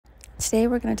Today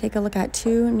we're going to take a look at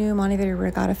two new Monteverde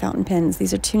Regatta fountain pens.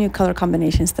 These are two new color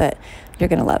combinations that you're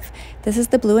going to love. This is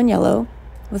the blue and yellow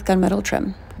with gunmetal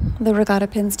trim. The Regatta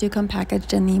pens do come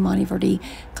packaged in the Monteverde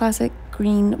classic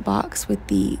green box with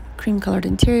the cream colored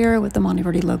interior with the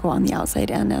Monteverde logo on the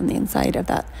outside and on the inside of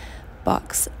that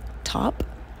box top.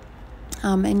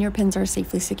 And your pins are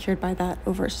safely secured by that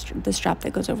over the strap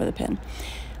that goes over the pin.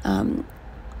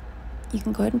 You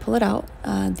can go ahead and pull it out.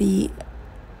 The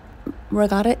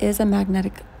Regatta is a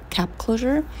magnetic cap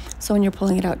closure, so when you're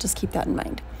pulling it out, just keep that in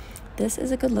mind. This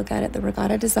is a good look at it. The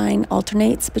Regatta design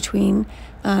alternates between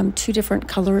two different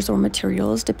colors or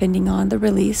materials depending on the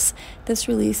release. This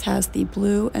release has the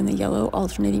blue and the yellow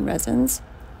alternating resins,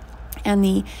 and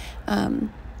the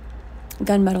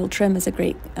gunmetal trim is a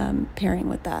great pairing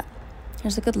with that.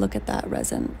 Here's a good look at that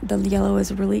resin. The yellow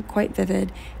is really quite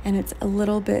vivid, and it's a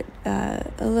little bit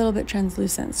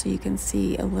translucent, so you can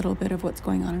see a little bit of what's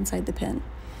going on inside the pin.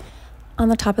 On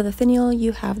the top of the finial,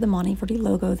 you have the Monteverde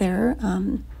logo there.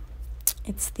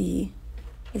 It's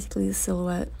basically the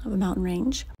silhouette of a mountain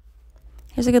range.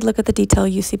 Here's a good look at the detail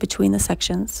you see between the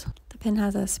sections. The pin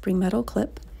has a spring metal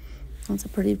clip. It's a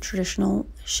pretty traditional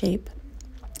shape,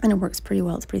 and it works pretty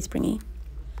well. It's pretty springy.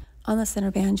 On the center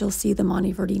band, you'll see the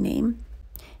Monteverde name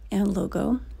and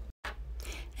logo.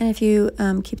 And if you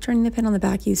keep turning the pin on the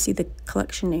back, you see the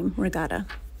collection name, Regatta.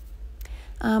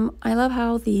 I love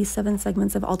how the 7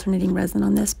 segments of alternating resin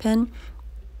on this pin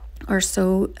are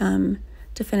so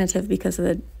definitive because of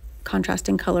the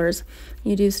contrasting colors.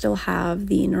 You do still have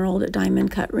the knurled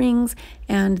diamond cut rings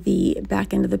and the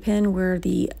back end of the pin where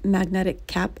the magnetic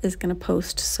cap is going to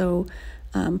post so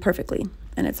perfectly.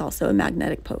 And it's also a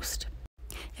magnetic post.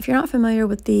 If you're not familiar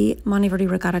with the Monteverde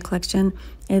Regatta collection,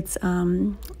 it's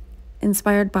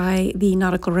inspired by the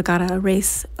nautical regatta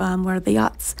race where the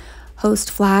yachts host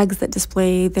flags that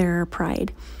display their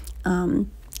pride.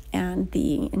 And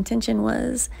the intention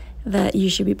was that you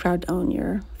should be proud to own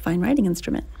your fine writing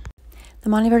instrument. The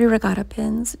Monteverde Regatta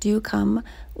pins do come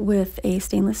with a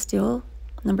stainless steel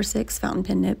number 6 fountain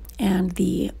pen nib, and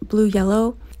the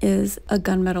blue-yellow is a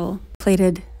gunmetal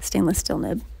plated stainless steel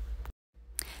nib.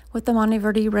 With the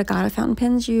Monteverde Regatta fountain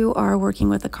pens, you are working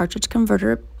with a cartridge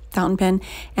converter fountain pen,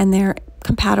 and they're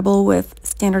compatible with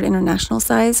standard international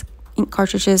size ink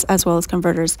cartridges as well as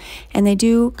converters. And they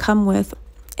do come with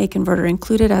a converter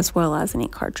included as well as an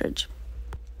ink cartridge.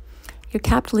 Your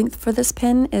capped length for this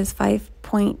pen is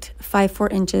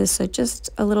 5.54 inches, so just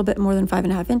a little bit more than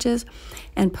 5.5 inches.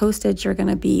 And postage, you're going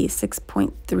to be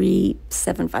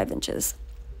 6.375 inches.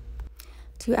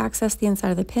 To access the inside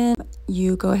of the pin,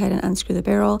 you go ahead and unscrew the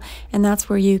barrel, and that's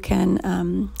where you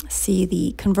can see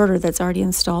the converter that's already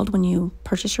installed when you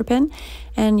purchase your pen.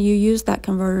 And you use that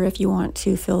converter if you want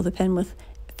to fill the pen with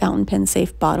fountain pen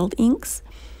safe bottled inks.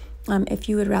 If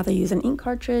you would rather use an ink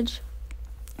cartridge,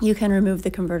 you can remove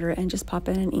the converter and just pop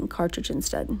in an ink cartridge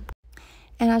instead.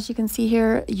 And as you can see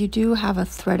here, you do have a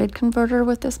threaded converter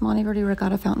with this Monteverde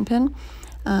Regatta fountain pen.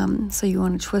 So you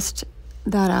want to twist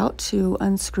that out to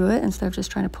unscrew it instead of just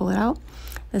trying to pull it out.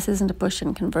 This isn't a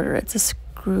push-in converter, it's a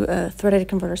threaded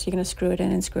converter, so you're going to screw it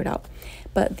in and screw it out.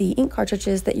 But the ink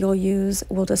cartridges that you'll use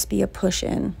will just be a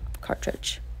push-in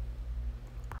cartridge.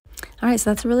 All right, so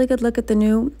that's a really good look at the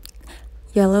new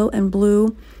yellow and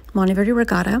blue Monteverde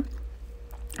Regatta.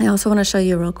 I also want to show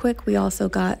you real quick, we also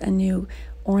got a new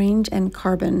orange and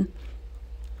carbon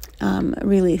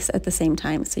release at the same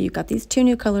time. So you've got these two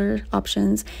new color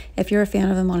options. If you're a fan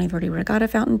of the Monteverde Regatta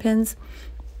fountain pens,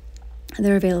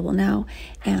 they're available now,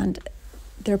 and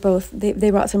they're both, they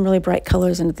brought some really bright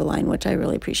colors into the line, which I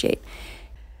really appreciate.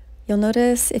 You'll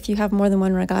notice if you have more than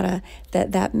one Regatta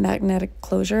that magnetic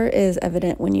closure is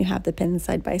evident when you have the pins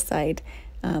side by side.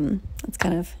 It's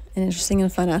kind of an interesting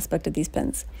and fun aspect of these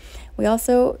pens. We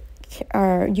also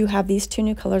you have these two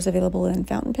new colors available in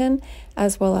fountain pen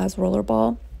as well as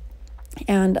rollerball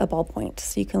and a ballpoint,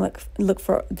 so you can look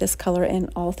for this color in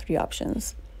all 3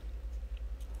 options.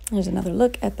 Here's another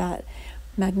look at that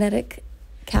magnetic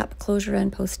cap closure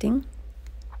and posting,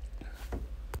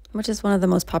 which is one of the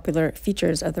most popular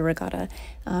features of the Regatta.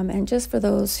 And just for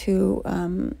those who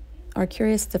are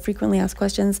curious, the frequently asked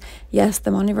questions, yes,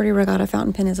 the Monteverde Regatta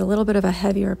fountain pen is a little bit of a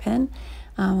heavier pen.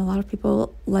 A lot of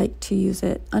people like to use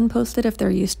it unposted if they're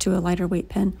used to a lighter weight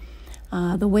pen.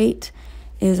 The weight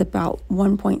is about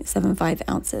 1.75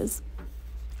 ounces.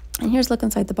 And here's a look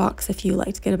inside the box if you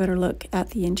like to get a better look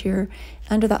at the interior.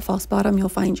 Under that false bottom, you'll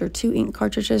find your 2 ink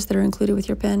cartridges that are included with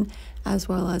your pen, as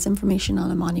well as information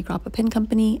on a Monte Grappa pen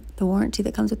company, the warranty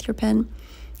that comes with your pen,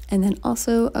 and then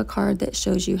also a card that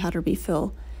shows you how to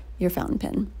refill your fountain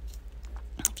pen.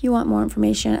 If you want more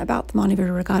information about the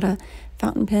Monteverde Regatta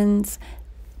fountain pens,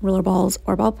 ruler balls,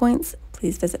 or ballpoints,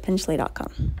 please visit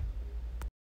pinchley.com.